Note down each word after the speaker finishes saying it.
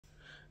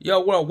Yo,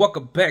 well,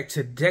 welcome back.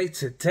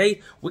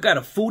 Today we got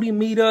a foodie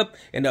meetup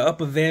in the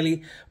Upper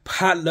Valley,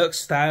 potluck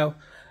style.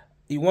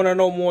 You want to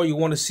know more, you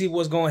want to see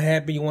what's going to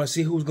happen, you want to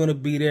see who's going to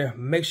be there,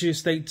 make sure you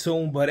stay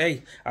tuned. But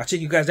hey, I'll check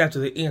you guys after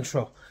the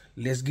intro.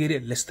 Let's get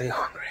it, let's stay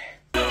hungry.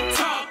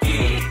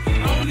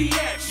 Only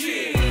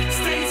action.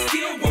 Stay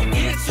still, won't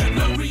get you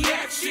no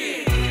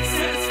reaction.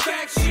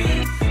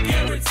 Satisfaction,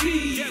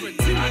 guaranteed.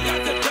 I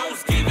got the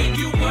dose giving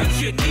you what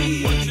you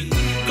need.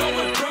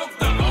 Going broke,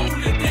 the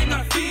only thing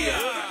I fear.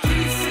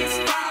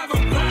 365,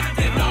 I'm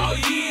grinding all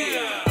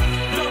year.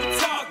 No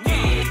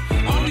talking,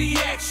 only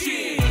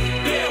action.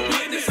 Bear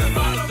witness and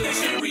follow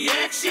the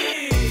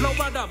reaction. Flow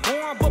by the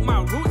born, but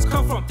my roots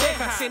come from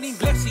Texas. En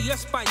inglés y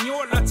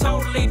español, a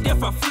totally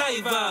different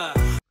flavor.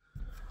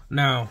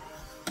 Now,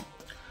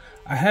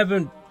 I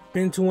haven't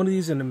been to one of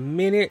these in a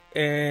minute,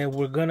 and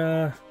we're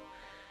gonna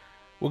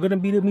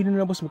be meeting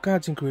up with some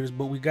content creators,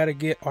 but we gotta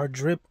get our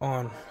drip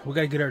on.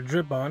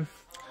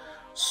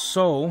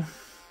 So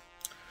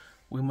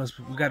we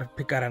gotta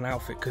pick out an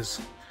outfit,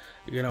 because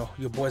you know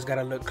your boys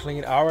gotta look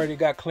clean. I already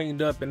got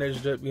cleaned up and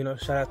there's drip, you know,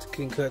 shout out to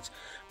King Cuts.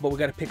 But we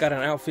gotta pick out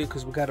an outfit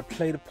because we gotta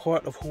play the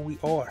part of who we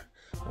are,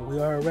 and we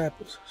are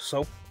rappers.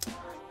 So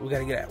we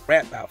gotta get that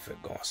rap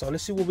outfit going. So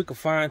let's see what we can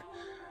find.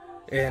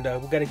 And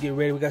we gotta get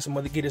ready. We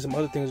gotta get some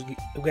other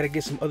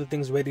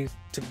things ready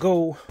to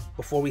go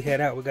before we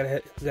head out. We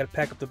gotta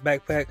pack up the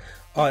backpack,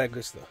 all that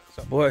good stuff.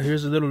 So, boy,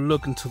 here's a little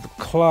look into the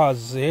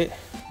closet.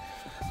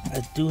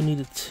 I do need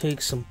to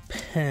take some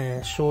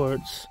pants,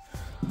 shorts.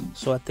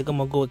 So I think I'm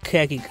gonna go with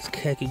khaki, because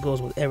khaki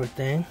goes with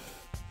everything.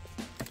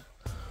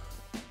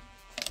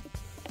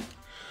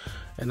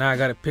 And now I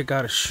gotta pick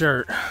out a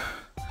shirt.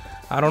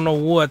 I don't know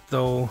what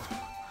though.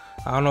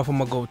 I don't know if I'm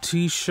gonna go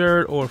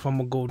t-shirt or if I'm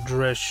gonna go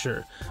dress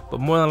shirt,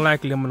 but more than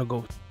likely I'm gonna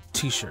go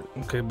t-shirt.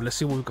 Okay, but let's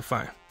see what we can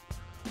find.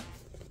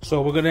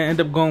 So we're gonna end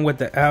up going with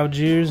the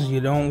Algiers. You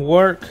don't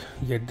work,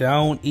 you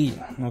don't eat.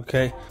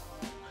 Okay.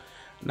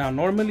 Now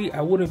normally I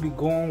wouldn't be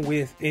going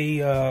with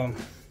a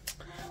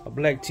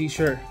black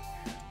t-shirt,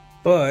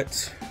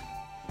 but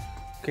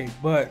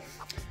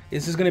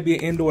this is gonna be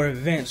an indoor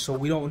event, so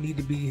we don't really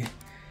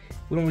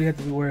have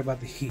to be worried about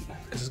the heat,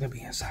 because it's gonna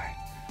be inside.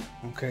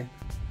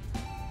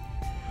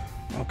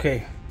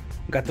 Okay,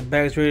 got the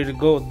bags ready to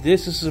go.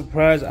 This is a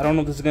surprise. I don't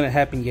know if this is gonna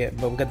happen yet,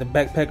 but we got the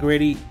backpack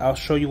ready. I'll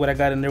show you what I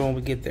got in there when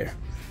we get there.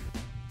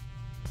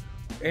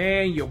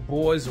 And your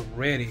boys are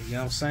ready. You know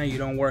what I'm saying? You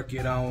don't work,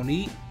 you don't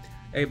eat.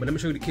 Hey, but let me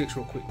show you the kicks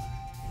real quick.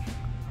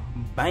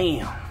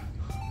 Bam!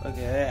 Look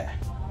at that.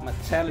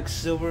 Metallic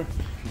silver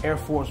Air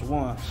Force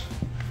Ones.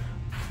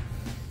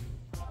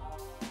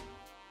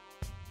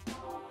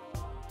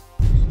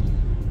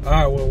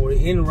 Alright, well, we're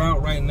en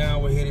route right now.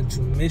 We're heading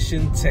to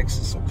Mission,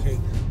 Texas, okay?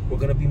 We're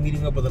going to be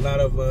meeting up with a lot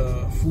of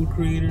food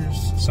creators.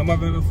 Some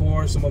I've met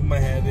before, some of them I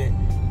haven't.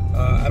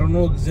 I don't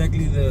know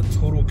exactly the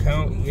total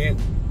count yet.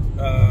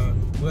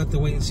 We'll have to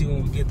wait and see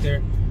when we get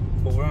there.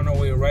 But we're on our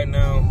way right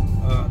now.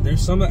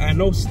 There's some, I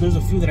know there's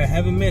a few that I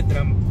haven't met that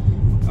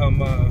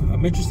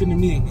I'm interested in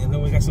meeting. And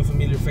then we got some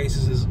familiar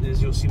faces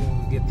as you'll see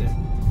when we get there.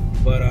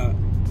 But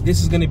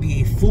this is going to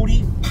be a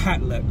foodie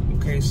potluck,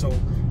 okay? So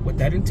what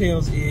that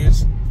entails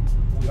is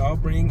we all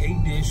bring a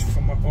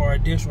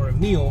dish or a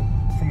meal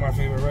from our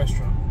favorite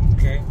restaurant.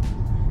 Okay,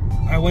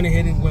 I went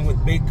ahead and went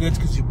with baked goods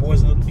because your boy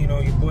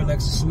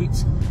likes the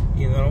sweets,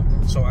 you know.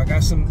 So I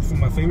got some from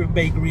my favorite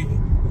bakery.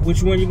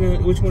 Which one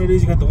it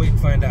is, you have to wait and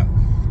find out.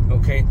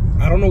 Okay,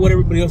 I don't know what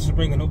everybody else is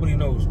bringing. Nobody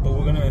knows, but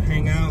we're gonna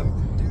hang out,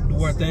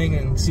 do our thing,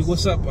 and see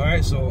what's up. All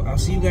right, so I'll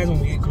see you guys when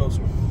we get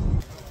closer.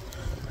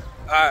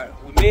 All right,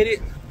 we made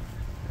it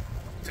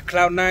to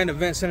Cloud9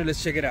 Event Center.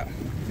 Let's check it out.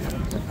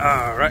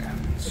 All right,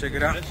 let's check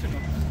it out.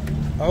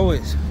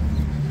 Always.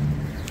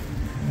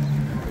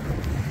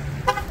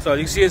 So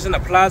you see us in the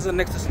plaza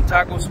next to some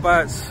taco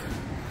spots,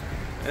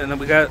 and then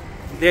we got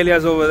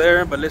Delia's over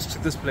there. But let's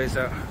check this place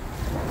out.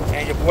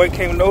 And your boy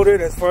came loaded.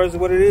 As far as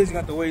what it is, you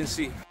got to wait and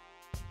see.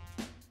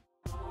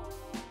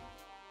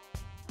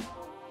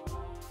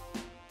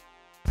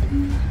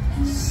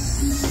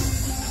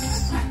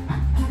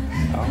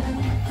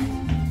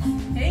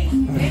 Hey.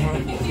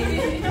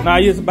 Nah,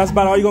 that's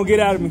about all you're gonna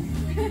get out of me.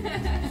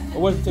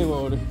 What's the table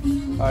over there?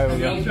 All right, we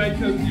go.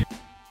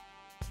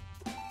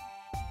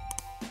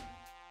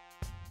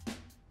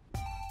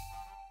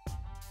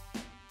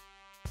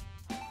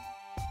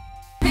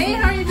 Hey,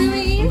 how are you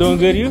doing? I'm doing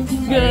good, you?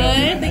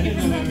 Good, thank you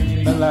so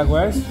much.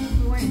 Likewise.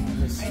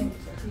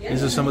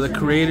 These are some of the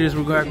creators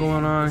we got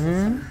going on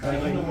here.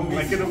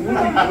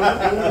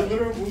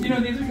 You know,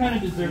 these are kind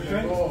of desserts,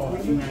 right?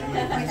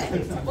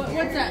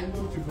 What's that?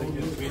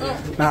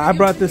 Oh. Now, I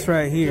brought this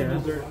right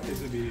here.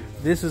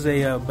 This is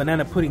a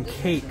banana pudding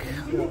cake.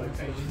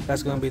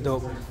 That's gonna be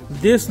dope.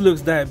 This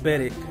looks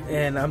diabetic,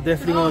 and I'm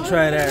definitely gonna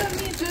try that.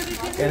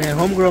 And then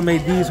homegirl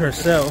made these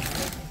herself.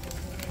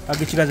 I'll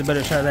get you guys a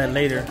better shot of that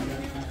later.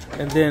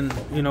 And then,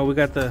 you know, we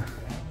got the...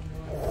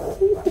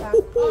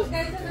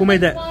 Who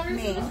made that?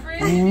 Me.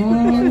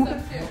 Ooh.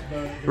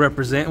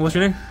 Represent. What's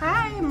your name?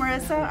 Hi, Marissa.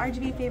 Melissa,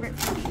 RGV Favorite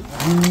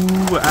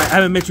Foodie. Ooh, I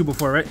haven't met you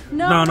before, right?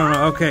 No.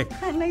 No. Okay.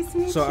 Nice to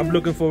meet you. So I'm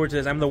looking forward to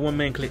this. I'm the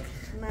one-man clique.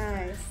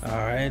 Nice. All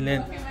right,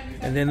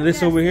 and then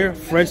this over here,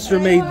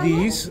 Freddsters made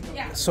these,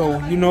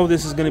 so you know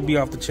this is gonna be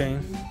off the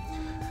chain.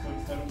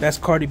 That's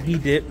Cardi B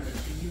dip,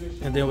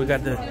 and then we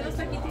got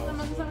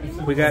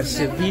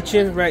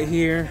ceviche right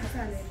here,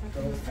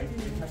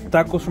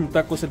 tacos from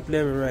Tacos El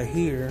Plebe right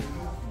here,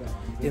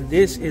 and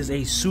this is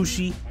a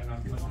sushi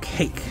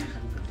cake.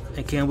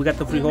 Again, we got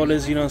the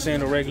frijoles, you know what I'm saying,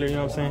 the regular, you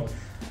know what I'm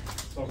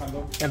saying,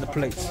 and the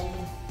plates.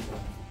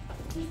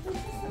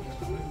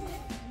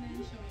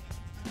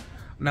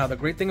 Now, the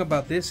great thing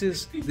about this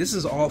is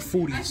all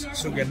foodies,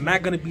 so you're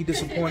not going to be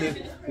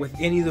disappointed with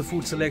any of the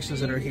food selections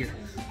that are here.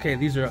 Okay,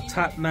 these are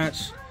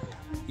top-notch,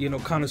 you know,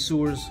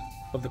 connoisseurs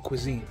of the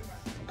cuisine.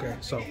 Okay,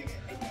 so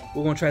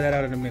we're going to try that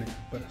out in a minute,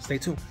 but stay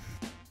tuned.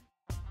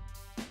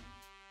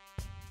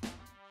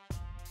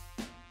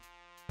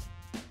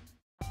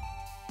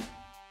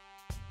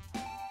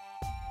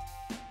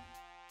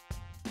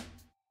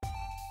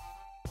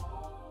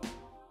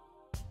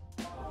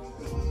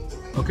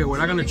 Okay, we're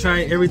not gonna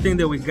try everything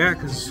that we got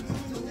because,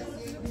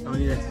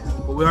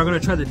 but we are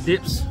gonna try the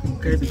dips,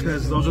 okay?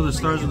 Because those are the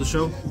stars of the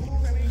show.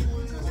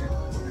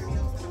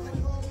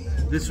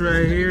 This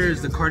right here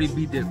is the Cardi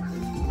B dip,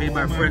 made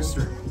by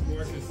Freddsters.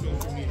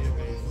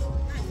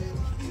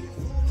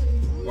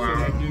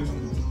 Wow,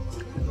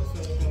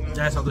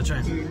 that's off the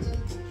chain.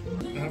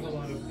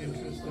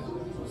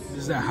 This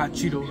is that hot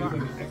Cheeto,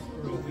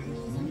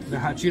 the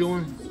hot Cheeto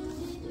one.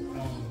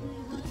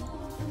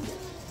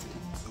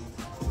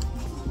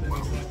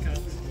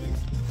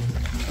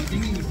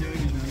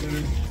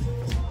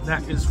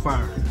 That is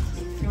fire.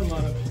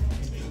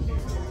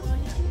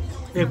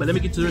 Hey, but let me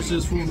get to the rest of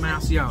this food and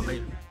I'll see y'all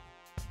later.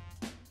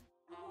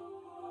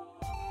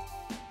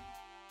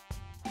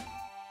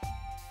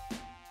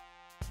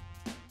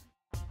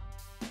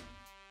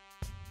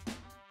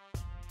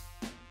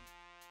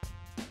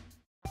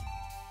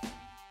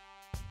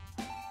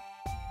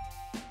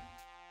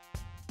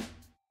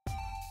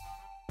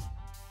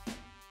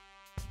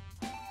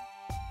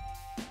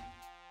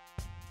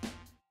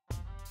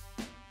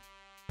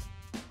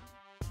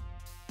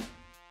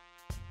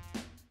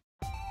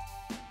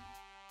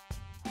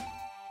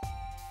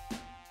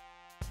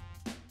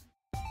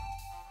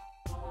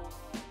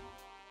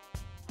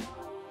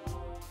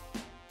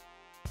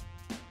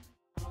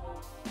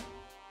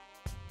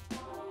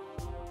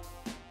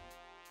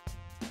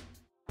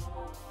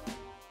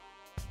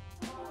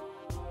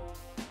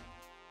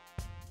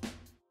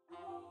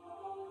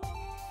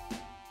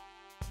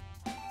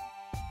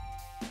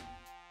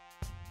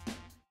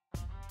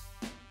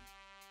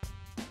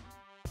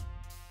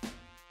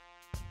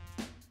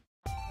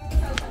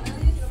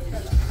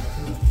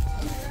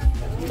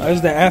 This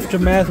is the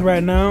aftermath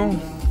right now. You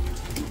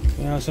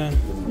know what I'm saying?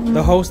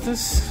 The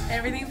hostess.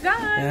 Everything's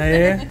done.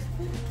 Yeah.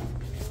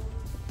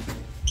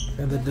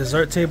 And the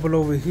dessert table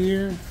over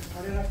here.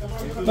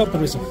 Oh,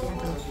 Teresa.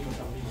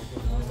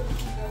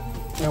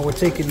 And we're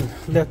taking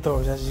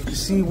leftovers. As you can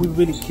see, we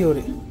really killed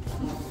it.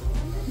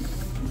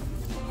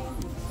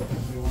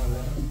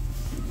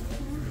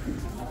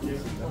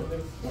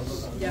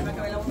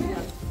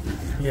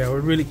 Yeah,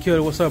 we really killed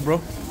it. What's up, bro?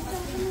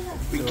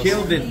 We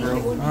killed it,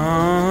 bro.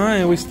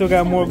 And we still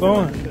got more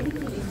going.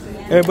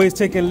 Everybody's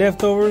taking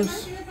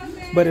leftovers,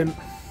 but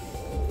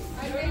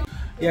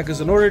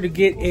because in order to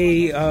get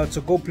a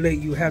to-go plate,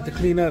 you have to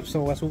clean up.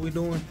 So that's what we're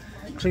doing,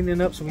 cleaning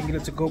up so we can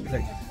get a to-go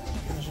plate.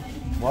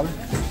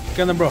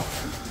 ¿Qué onda, bro?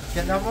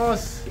 ¿Qué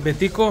andamos?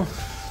 Betico.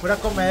 Pura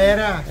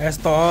comedera. That's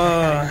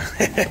todo.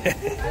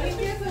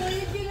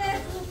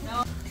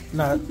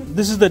 Now,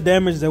 this is the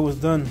damage that was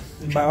done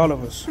by all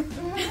of us.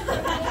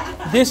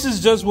 This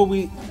is just what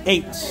we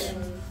ate,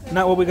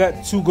 not what we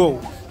got to go.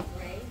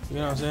 You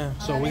know what I'm saying?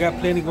 So we got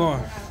plenty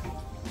going.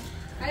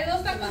 Hay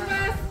dos tacos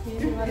más.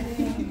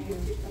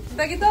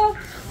 Taquito.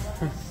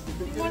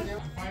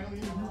 Welcome.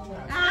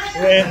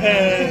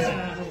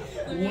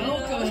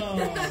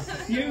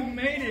 You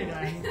made it.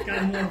 I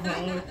got more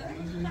followers.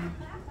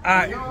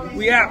 Alright,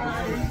 we out.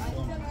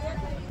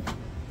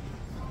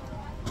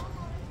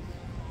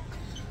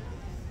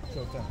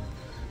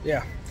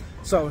 Yeah.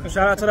 So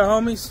shout out to the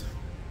homies.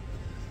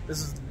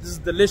 This is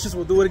delicious.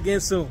 We'll do it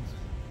again soon.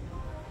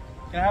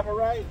 Can I have a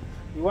ride?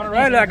 You want to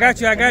ride? I got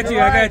you. I got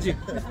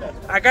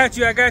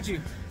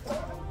you.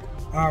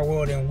 All right,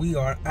 well then we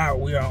are out.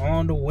 We are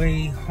on the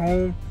way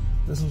home.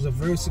 This was a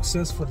very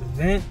successful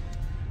event.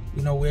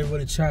 You know,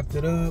 everybody chopped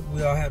it up.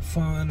 We all had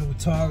fun. We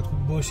talked. We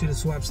bullshitted,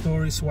 swapped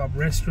stories, swapped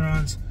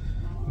restaurants.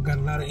 We got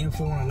a lot of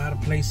info on a lot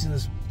of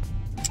places,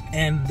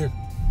 and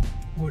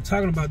we're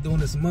talking about doing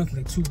this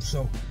monthly too.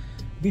 So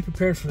be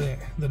prepared for that.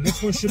 The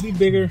next one should be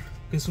bigger.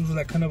 This was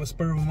like kind of a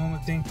spur of a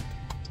moment thing.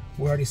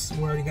 We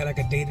already got like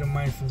a date in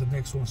mind for the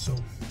next one. So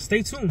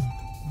stay tuned.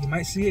 You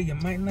might see it, you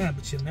might not,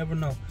 but you'll never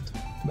know.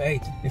 But hey,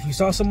 if you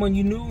saw someone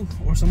you knew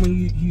or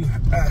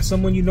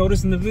someone you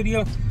noticed in the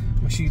video,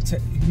 make sure you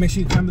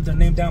comment their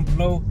name down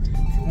below.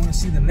 If you want to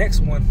see the next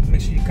one,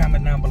 make sure you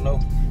comment down below.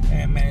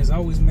 And man, as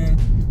always, man,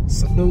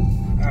 Salute.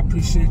 I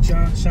appreciate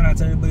y'all. Shout out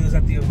to everybody who's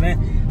at the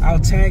event. I'll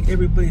tag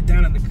everybody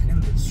down in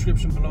the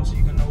description below so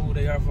you can know who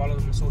they are, follow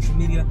them on social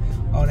media,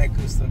 all that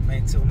good stuff, man.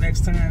 Until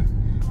next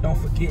time, don't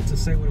forget to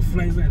say with a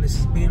flavor, and this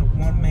has been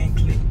One Man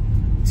Click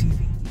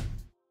TV.